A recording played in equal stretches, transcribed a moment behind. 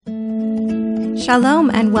Shalom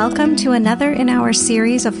and welcome to another in our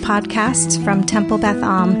series of podcasts from Temple Beth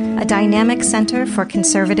Am, a dynamic center for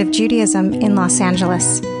conservative Judaism in Los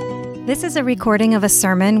Angeles. This is a recording of a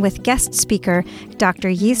sermon with guest speaker Dr.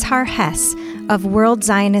 Yizhar Hess of World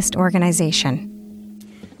Zionist Organization.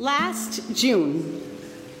 Last June,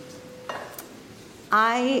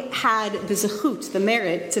 I had the zechut, the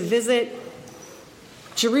merit, to visit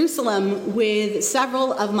Jerusalem with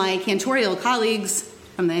several of my cantorial colleagues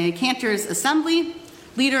from the Cantor's Assembly,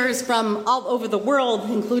 leaders from all over the world,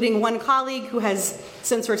 including one colleague who has,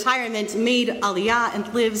 since retirement, made Aliyah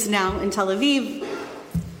and lives now in Tel Aviv.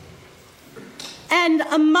 And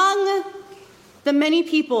among the many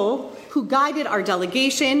people who guided our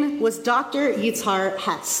delegation was Dr. Yizhar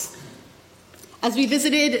Hess. As we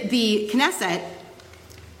visited the Knesset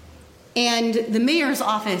and the mayor's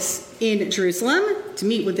office in Jerusalem to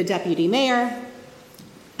meet with the deputy mayor,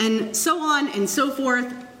 and so on and so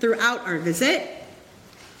forth throughout our visit,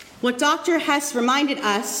 what Dr. Hess reminded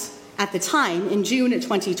us at the time in June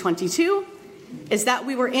 2022 is that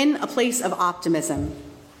we were in a place of optimism.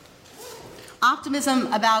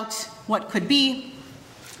 Optimism about what could be,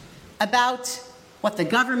 about what the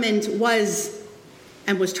government was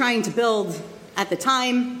and was trying to build at the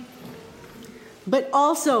time, but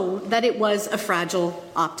also that it was a fragile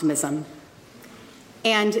optimism.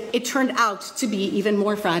 And it turned out to be even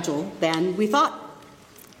more fragile than we thought.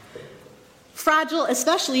 Fragile,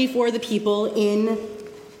 especially for the people in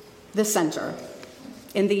the center,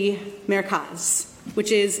 in the Merkaz,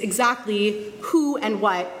 which is exactly who and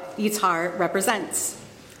what Yizhar represents.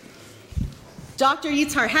 Dr.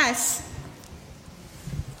 Yizhar Hess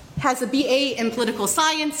has a BA in political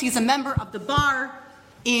science. He's a member of the bar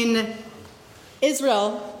in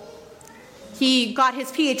Israel. He got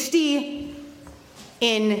his PhD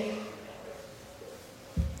in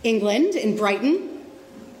England, in Brighton.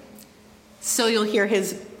 So you'll hear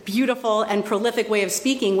his beautiful and prolific way of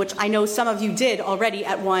speaking, which I know some of you did already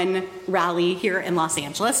at one rally here in Los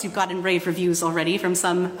Angeles. You've gotten rave reviews already from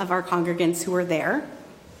some of our congregants who were there.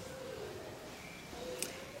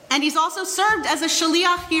 And he's also served as a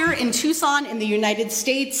shaliach here in Tucson in the United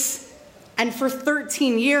States, and for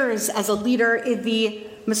 13 years as a leader in the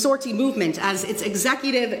Masorti movement, as its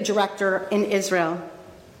executive director in Israel.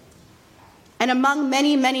 And among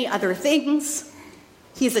many, many other things,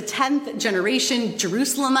 he's a 10th generation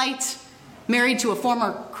Jerusalemite, married to a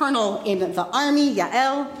former colonel in the army,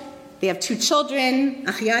 Yael. They have 2 children,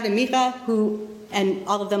 Achiad and Micha, and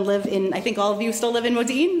all of them live in, I think all of you still live in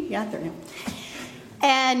Modi'in? Yeah, there you go.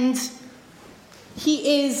 And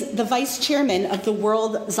he is the vice chairman of the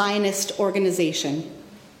World Zionist Organization.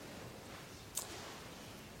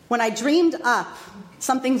 When I dreamed up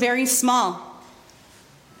something very small,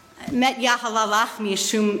 Met Yahalalach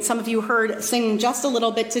Mishum, some of you heard sing just a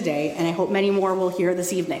little bit today, and I hope many more will hear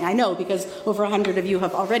this evening. I know, because over 100 of you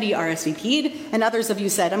have already RSVP'd, and others of you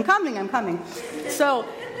said, I'm coming. So,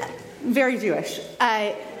 very Jewish.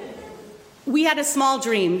 We had a small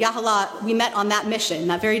dream. Yahala, we met on that mission,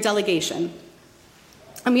 that very delegation.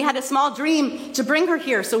 And we had a small dream to bring her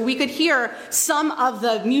here so we could hear some of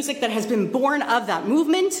the music that has been born of that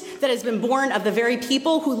movement, that has been born of the very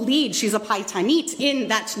people who lead. She's a paitanit in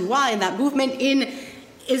that tnuah, in that movement in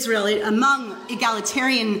Israel, among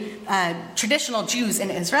egalitarian traditional Jews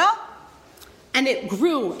in Israel. And it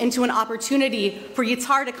grew into an opportunity for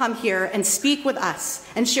Yizhar to come here and speak with us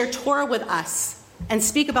and share Torah with us and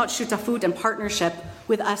speak about shutafut and partnership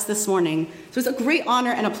with us this morning. So it's a great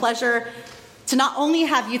honor and a pleasure to not only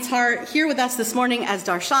have Yizhar here with us this morning as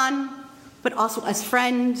darshan, but also as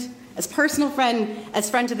friend, as personal friend, as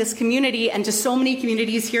friend to this community and to so many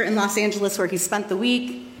communities here in Los Angeles where he spent the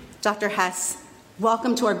week. Dr. Hess,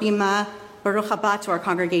 welcome to our bima, Baruch haba to our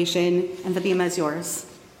congregation, and the bima is yours.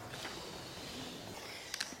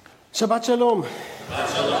 Shabbat shalom.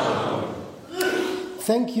 Shabbat shalom.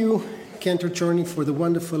 Thank you, Cantor Chorny, for the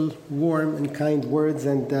wonderful, warm, and kind words,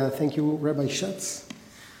 and thank you, Rabbi Schatz.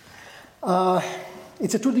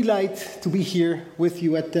 It's a true delight to be here with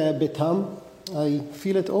you at Beth Am. I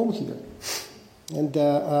feel at home here. And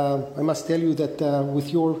I must tell you that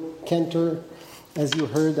with your Cantor, as you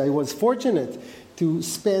heard, I was fortunate to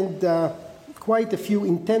spend quite a few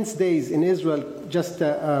intense days in Israel just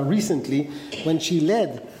recently when she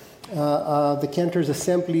led the Cantor's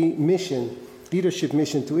Assembly mission, leadership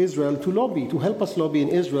mission to Israel to help us lobby in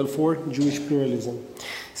Israel for Jewish pluralism.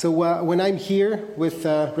 So when I'm here with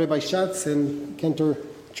Rabbi Schatz and Cantor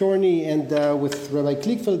Chorny and with Rabbi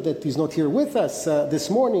Klickfeld, that is not here with us this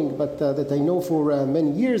morning, but that I know for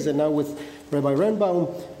many years, and now with Rabbi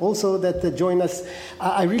Renbaum also that join us.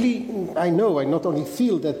 I not only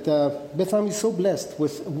feel that Beth Am is so blessed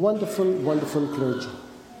with wonderful, wonderful clergy.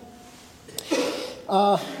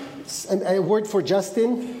 And a word for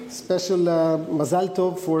Justin, special mazal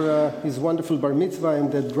tov for his wonderful bar mitzvah,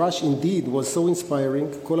 and the drush indeed was so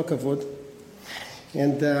inspiring, kol hakavod.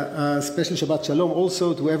 And special Shabbat Shalom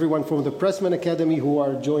also to everyone from the Pressman Academy who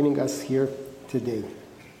are joining us here today.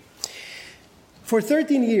 For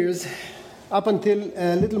 13 years, up until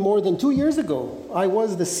a little more than 2 years ago, I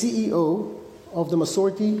was the CEO of the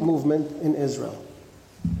Masorti movement in Israel.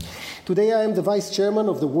 Today I am the vice chairman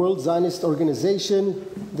of the World Zionist Organization,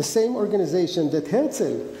 the same organization that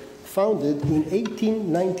Herzl founded in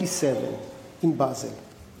 1897 in Basel.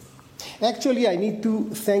 Actually, I need to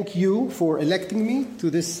thank you for electing me to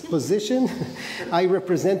this position. I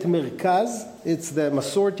represent Merkaz. It's the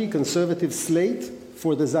Masorti conservative slate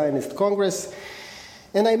for the Zionist Congress.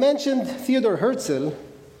 And I mentioned Theodor Herzl,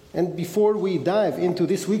 and before we dive into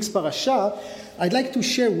this week's parasha, I'd like to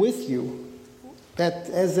share with you that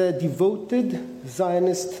as a devoted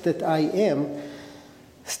Zionist that I am,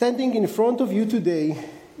 standing in front of you today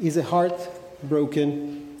is a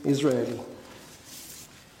heartbroken Israeli.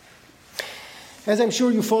 As I'm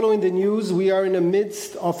sure you follow in the news, we are in the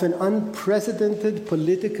midst of an unprecedented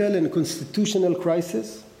political and constitutional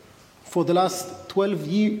crisis. For the last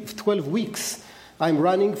 12 weeks, I'm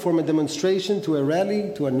running from a demonstration to a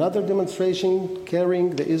rally to another demonstration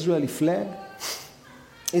carrying the Israeli flag.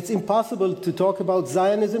 It's impossible to talk about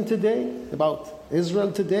Zionism today, about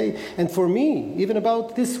Israel today, and for me, even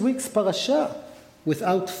about this week's parasha,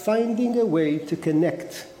 without finding a way to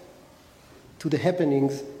connect to the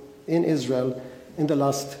happenings in Israel in the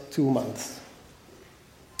last 2 months.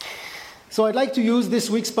 So I'd like to use this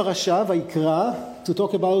week's parasha, Vayikra, to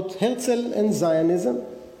talk about Herzl and Zionism,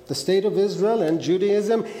 the state of Israel and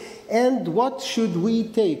Judaism, and what should we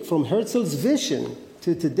take from Herzl's vision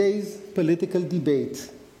to today's political debate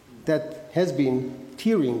that has been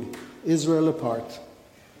tearing Israel apart.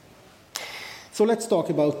 So let's talk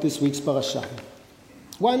about this week's parasha.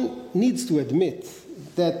 One needs to admit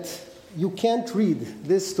that you can't read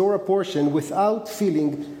this Torah portion without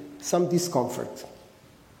feeling some discomfort.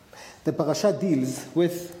 The parasha deals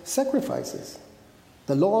with sacrifices,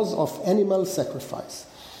 the laws of animal sacrifice.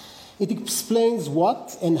 It explains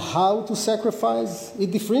what and how to sacrifice.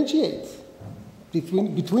 It differentiates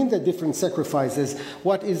between the different sacrifices,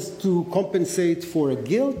 what is to compensate for a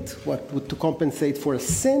guilt, what would to compensate for a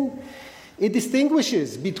sin. It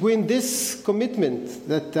distinguishes between this commitment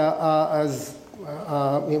that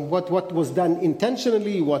what was done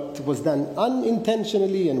intentionally, what was done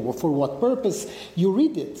unintentionally, and for what purpose. You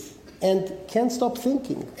read it and can't stop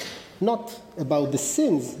thinking, not about the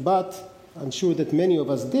sins, but I'm sure that many of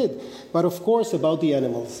us did, but of course about the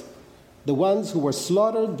animals. The ones who were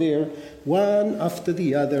slaughtered there, one after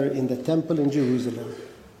the other, in the temple in Jerusalem.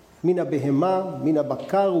 Mina behema, mina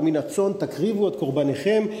bakar, umina tzon, takrivu et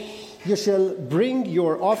korbanechem. You shall bring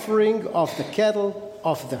your offering of the cattle,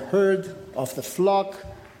 of the herd, of the flock.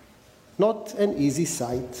 Not an easy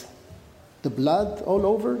sight. The blood all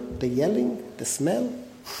over, the yelling, the smell.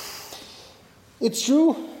 It's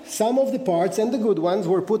true, some of the parts and the good ones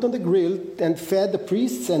were put on the grill and fed the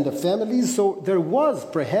priests and the families, so there was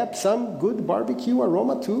perhaps some good barbecue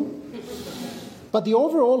aroma too. But the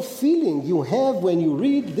overall feeling you have when you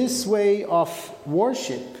read this way of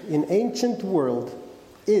worship in ancient world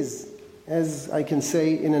is, as I can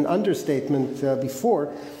say in an understatement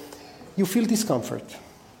before, you feel discomfort.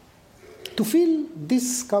 To feel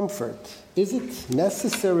discomfort, is it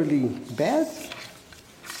necessarily bad?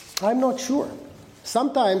 I'm not sure.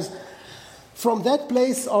 Sometimes, from that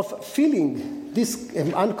place of feeling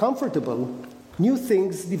uncomfortable, new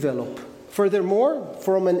things develop. Furthermore,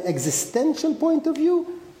 from an existential point of view,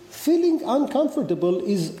 feeling uncomfortable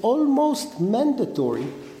is almost mandatory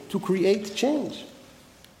to create change.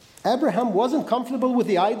 Abraham wasn't comfortable with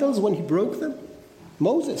the idols when he broke them.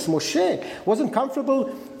 Moshe, wasn't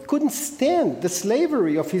comfortable, couldn't stand the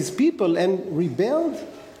slavery of his people and rebelled.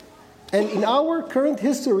 And in our current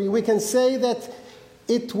history, we can say that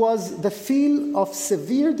it was the feel of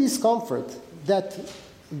severe discomfort that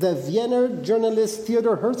the Vienna journalist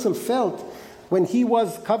Theodor Herzl felt when he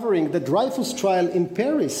was covering the Dreyfus trial in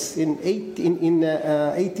Paris in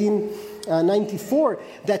 1894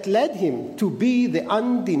 that led him to be the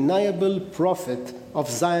undeniable prophet of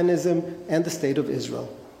Zionism and the State of Israel.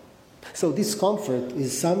 So discomfort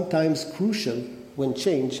is sometimes crucial when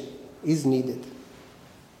change is needed.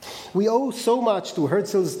 We owe so much to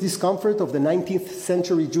Herzl's discomfort of the 19th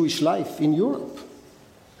century Jewish life in Europe.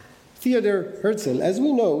 Theodor Herzl, as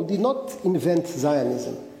we know, did not invent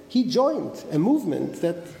Zionism. He joined a movement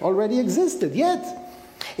that already existed. Yet,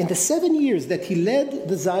 in the 7 years that he led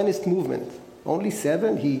the Zionist movement, only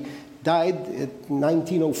 7, he died in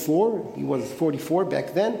 1904, he was 44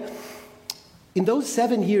 back then. In those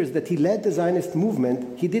 7 years that he led the Zionist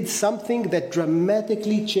movement, he did something that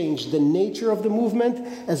dramatically changed the nature of the movement,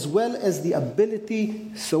 as well as the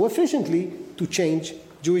ability, so efficiently, to change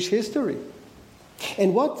Jewish history.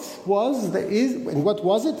 And what was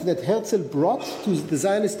it that Herzl brought to the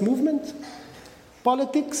Zionist movement?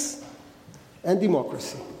 Politics and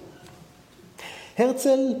democracy.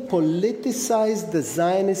 Herzl politicized the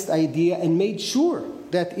Zionist idea and made sure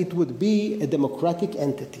that it would be a democratic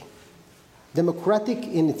entity. Democratic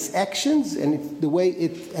in its actions and the way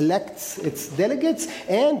it elects its delegates,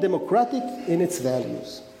 and democratic in its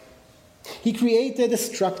values. He created a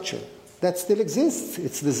structure that still exists.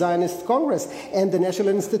 It's the Zionist Congress and the National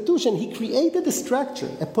Institution. He created a structure,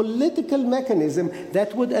 a political mechanism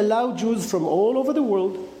that would allow Jews from all over the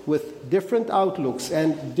world with different outlooks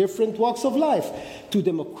and different walks of life to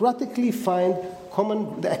democratically find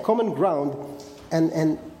a common ground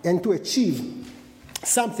and to achieve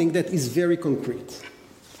something that is very concrete.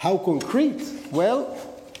 How concrete? Well,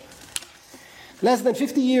 less than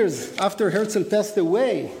 50 years after Herzl passed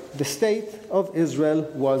away, the State of Israel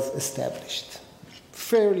was established.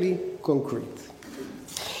 Fairly concrete.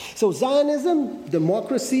 So Zionism,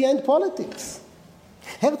 democracy, and politics.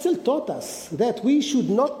 Herzl taught us that we should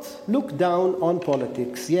not look down on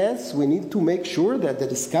politics. Yes, we need to make sure that the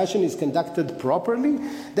discussion is conducted properly,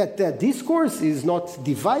 that the discourse is not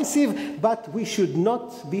divisive, but we should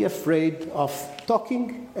not be afraid of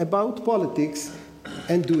talking about politics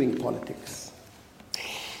and doing politics.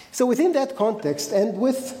 So within that context, and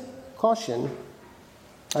with caution,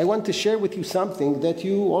 I want to share with you something that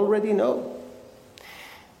you already know.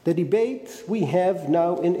 The debate we have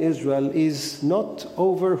now in Israel is not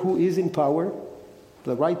over who is in power.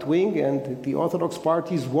 The right wing and the Orthodox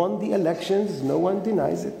parties won the elections, no one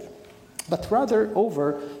denies it, but rather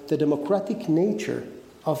over the democratic nature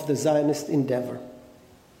of the Zionist endeavor,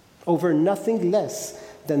 over nothing less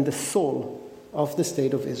than the soul of the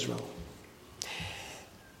State of Israel.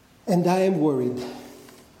 And I am worried.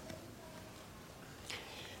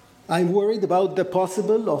 I'm worried about the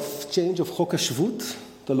possible of change of Chok HaShvut,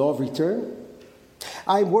 the law of return.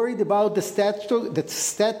 I'm worried about the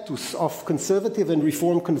status of conservative and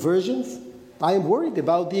reform conversions. I am worried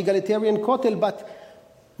about the egalitarian kotel, but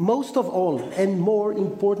most of all, and more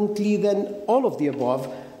importantly than all of the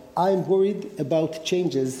above, I'm worried about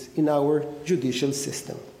changes in our judicial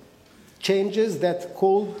system. Changes that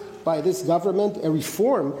called by this government a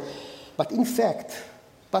reform, but in fact,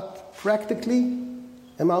 but practically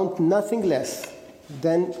amount nothing less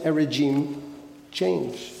than a regime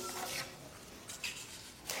change.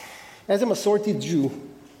 As a Masorti Jew,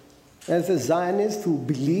 as a Zionist who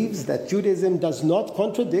believes that Judaism does not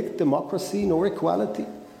contradict democracy nor equality,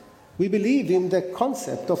 we believe in the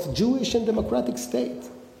concept of Jewish and democratic state,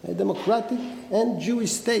 a democratic and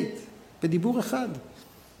Jewish state, בדיבור אחד.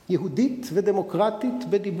 יהודית ודמוקרטית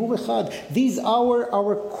בדיבור אחד. These are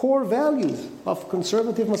our core values of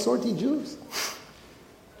conservative Masorti Jews.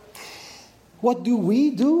 What do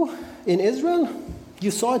we do in Israel?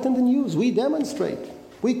 You saw it in the news. We demonstrate.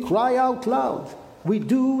 We cry out loud. We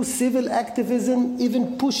do civil activism,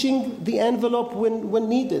 even pushing the envelope when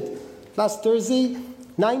needed. Last Thursday,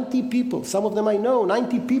 90 people, some of them I know,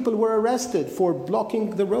 90 people were arrested for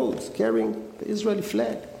blocking the roads, carrying the Israeli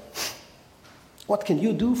flag. What can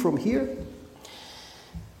you do from here?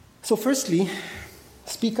 So firstly,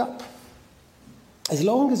 speak up. As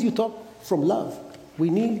long as you talk from love, we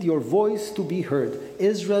need your voice to be heard.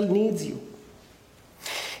 Israel needs you.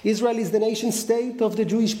 Israel is the nation state of the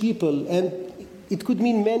Jewish people, and it could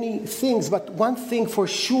mean many things, but one thing for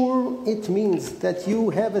sure it means that you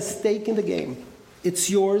have a stake in the game. It's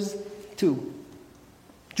yours too.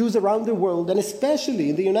 Jews around the world, and especially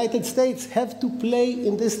in the United States, have to play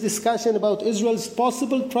in this discussion about Israel's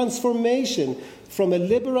possible transformation from a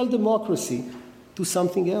liberal democracy to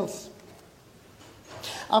something else.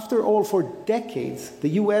 After all, for decades, the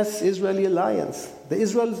U.S.-Israeli alliance, the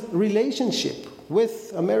Israel's relationship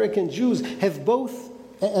with American Jews have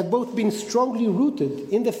both been strongly rooted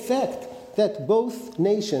in the fact that both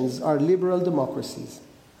nations are liberal democracies.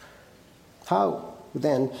 How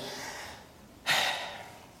then,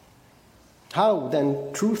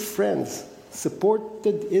 truth friends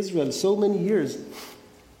supported Israel so many years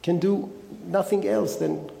can do nothing else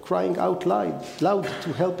than crying out loud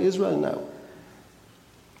to help Israel now?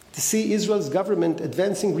 to see Israel's government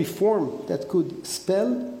advancing reform that could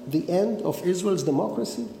spell the end of Israel's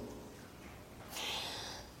democracy?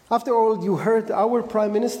 After all, you heard our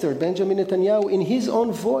Prime Minister, Benjamin Netanyahu, in his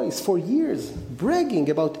own voice for years, bragging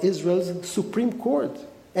about Israel's Supreme Court,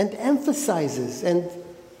 and emphasizes, and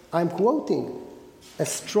I'm quoting, "A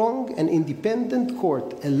strong and independent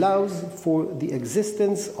court allows for the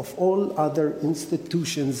existence of all other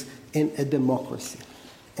institutions in a democracy."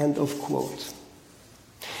 End of quote.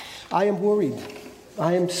 I am worried.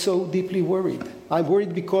 I am so deeply worried. I'm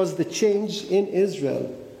worried because the change in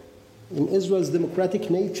Israel's democratic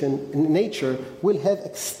nature will have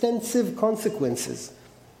extensive consequences.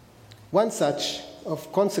 One such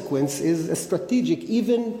of consequence is a strategic,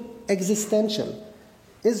 even existential.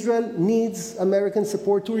 Israel needs American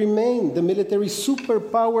support to remain the military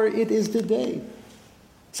superpower it is today.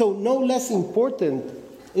 So no less important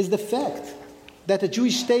is the fact that a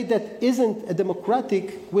Jewish state that isn't a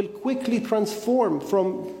democratic will quickly transform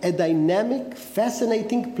from a dynamic,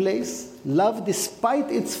 fascinating place, loved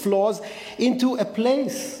despite its flaws, into a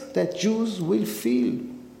place that Jews will feel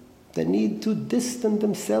the need to distance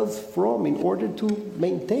themselves from in order to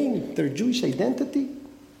maintain their Jewish identity.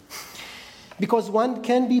 Because one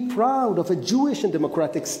can be proud of a Jewish and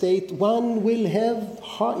democratic state, one will have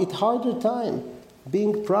a harder time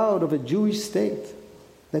being proud of a Jewish state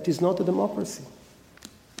that is not a democracy.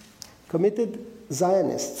 Committed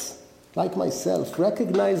Zionists, like myself,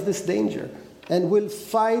 recognize this danger and will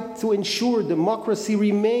fight to ensure democracy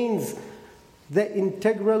remains the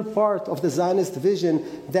integral part of the Zionist vision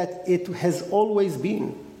that it has always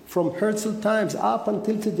been, from Herzl times up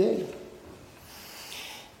until today.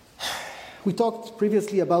 We talked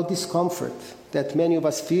previously about discomfort that many of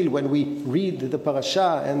us feel when we read the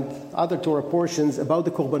parasha and other Torah portions about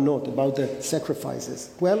the korbanot, about the sacrifices.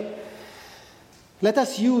 Well, let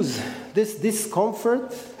us use this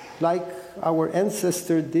discomfort, like our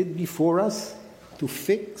ancestor did before us, to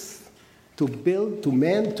fix, to build, to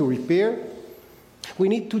mend, to repair. We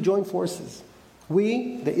need to join forces.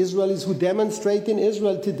 We, the Israelis who demonstrate in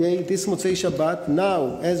Israel today, this Motzei Shabbat,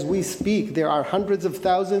 now, as we speak, there are hundreds of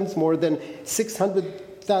thousands, more than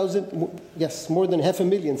 600,000, yes, more than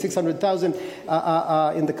 500,000, 600,000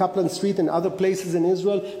 in the Kaplan Street and other places in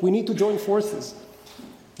Israel. We need to join forces.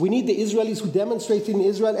 We need the Israelis who demonstrate in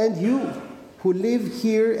Israel, and you who live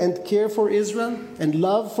here and care for Israel and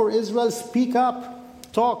love for Israel, speak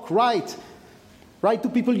up, talk, write. Write to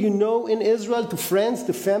people you know in Israel, to friends,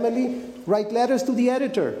 to family. Write letters to the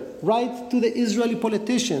editor. Write to the Israeli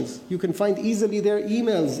politicians. You can find easily their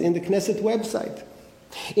emails in the Knesset website.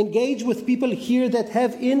 Engage with people here that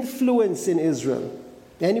have influence in Israel.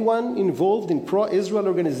 Anyone involved in pro-Israel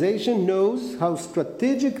organization knows how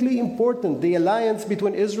strategically important the alliance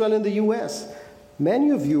between Israel and the U.S.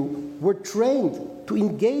 Many of you were trained to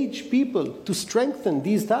engage people, to strengthen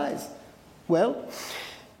these ties. Well,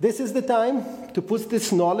 this is the time to put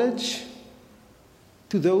this knowledge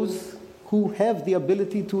to those who have the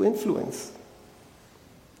ability to influence,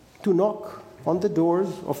 to knock on the doors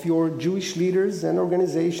of your Jewish leaders and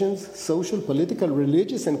organizations, social, political,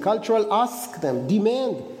 religious, and cultural. Ask them,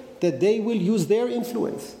 demand that they will use their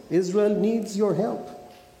influence. Israel needs your help.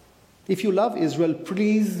 If you love Israel,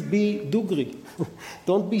 please be dugri.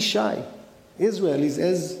 Don't be shy. Israelis,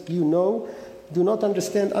 as you know, do not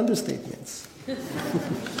understand understatements.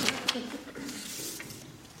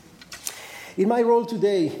 In my role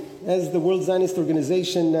today as the World Zionist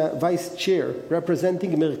Organization Vice Chair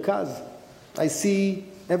representing Merkaz, I see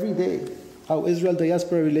every day how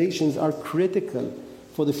Israel-diaspora relations are critical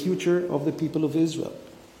for the future of the people of Israel.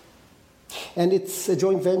 And it's a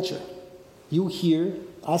joint venture. You here,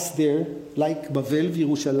 us there, like Bavel,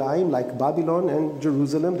 Yerushalayim, like Babylon and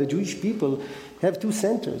Jerusalem, the Jewish people have two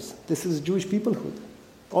centers. This is Jewish peoplehood.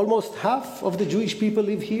 Almost half of the Jewish people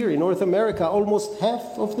live here in North America. Almost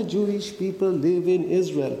half of the Jewish people live in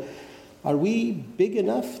Israel. Are we big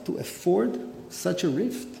enough to afford such a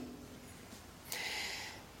rift?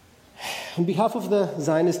 On behalf of the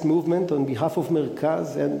Zionist movement, on behalf of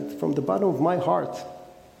Merkaz, and from the bottom of my heart,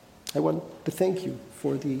 I want to thank you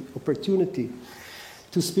for the opportunity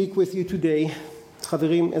to speak with you today.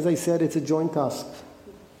 Chaverim, as I said, it's a joint task.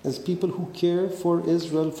 As people who care for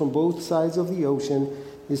Israel from both sides of the ocean,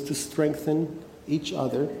 is to strengthen each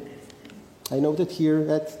other. I know that here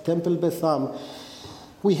at Temple Beth Am,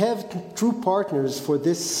 we have true partners for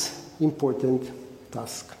this important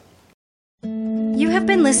task. You have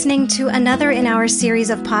been listening to another in our series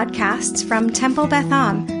of podcasts from Temple Beth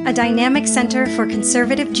Am, a dynamic center for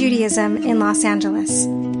conservative Judaism in Los Angeles.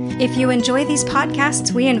 If you enjoy these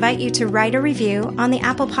podcasts, we invite you to write a review on the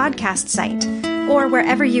Apple Podcast site or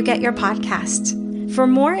wherever you get your podcasts. For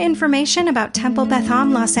more information about Temple Beth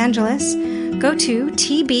Am Los Angeles, go to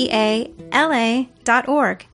tbala.org